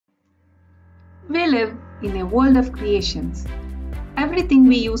We live in a world of creations. Everything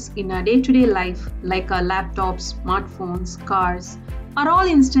we use in our day-to-day life, like our laptops, smartphones, cars, are all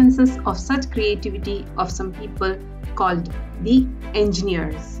instances of such creativity of some people called the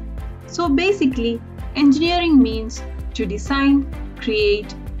engineers. So basically, engineering means to design,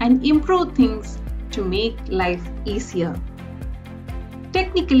 create, and improve things to make life easier.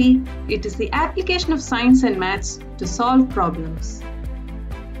 Technically, it is the application of science and maths to solve problems.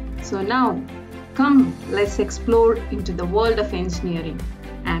 So now, come, let's explore into the world of engineering.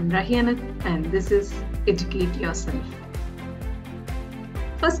 I'm Rahianat and this is Educate Yourself.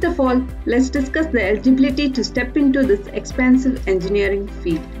 First of all, let's discuss the eligibility to step into this expansive engineering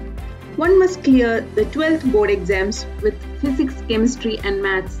field. One must clear the 12th board exams with physics, chemistry and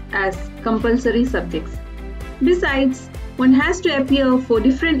maths as compulsory subjects. Besides, one has to appear for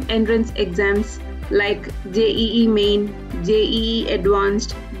different entrance exams like JEE Main, JEE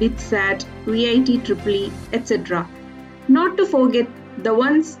Advanced, BITSAT, VIT-EEE, etc. Not to forget the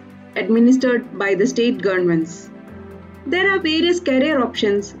ones administered by the state governments. There are various career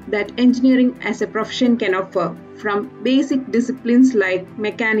options that engineering as a profession can offer, from basic disciplines like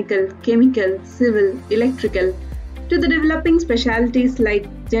mechanical, chemical, civil, electrical, to the developing specialties like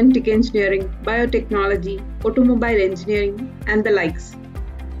genetic engineering, biotechnology, automobile engineering, and the likes.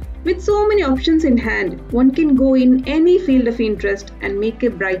 With so many options in hand, one can go in any field of interest and make a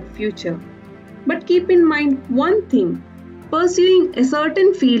bright future. But keep in mind one thing, pursuing a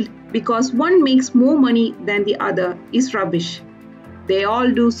certain field because one makes more money than the other is rubbish. They all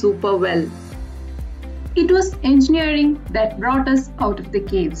do super well. It was engineering that brought us out of the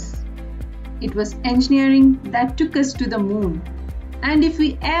caves. It was engineering that took us to the moon. And if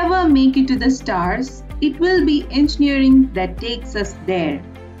we ever make it to the stars, it will be engineering that takes us there.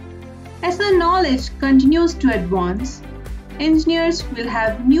 As our knowledge continues to advance, engineers will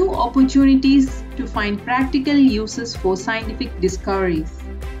have new opportunities to find practical uses for scientific discoveries.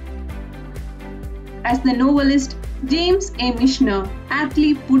 As the novelist James A. Michener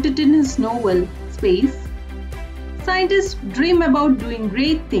aptly put it in his novel Space, scientists dream about doing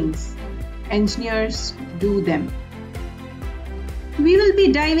great things. Engineers do them. We will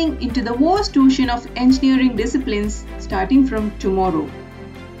be diving into the vast ocean of engineering disciplines starting from tomorrow.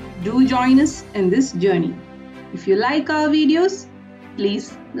 Do join us in this journey. If you like our videos,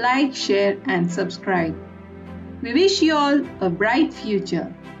 please like, share and subscribe. We wish you all a bright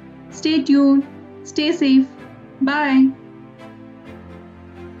future. Stay tuned, stay safe, bye.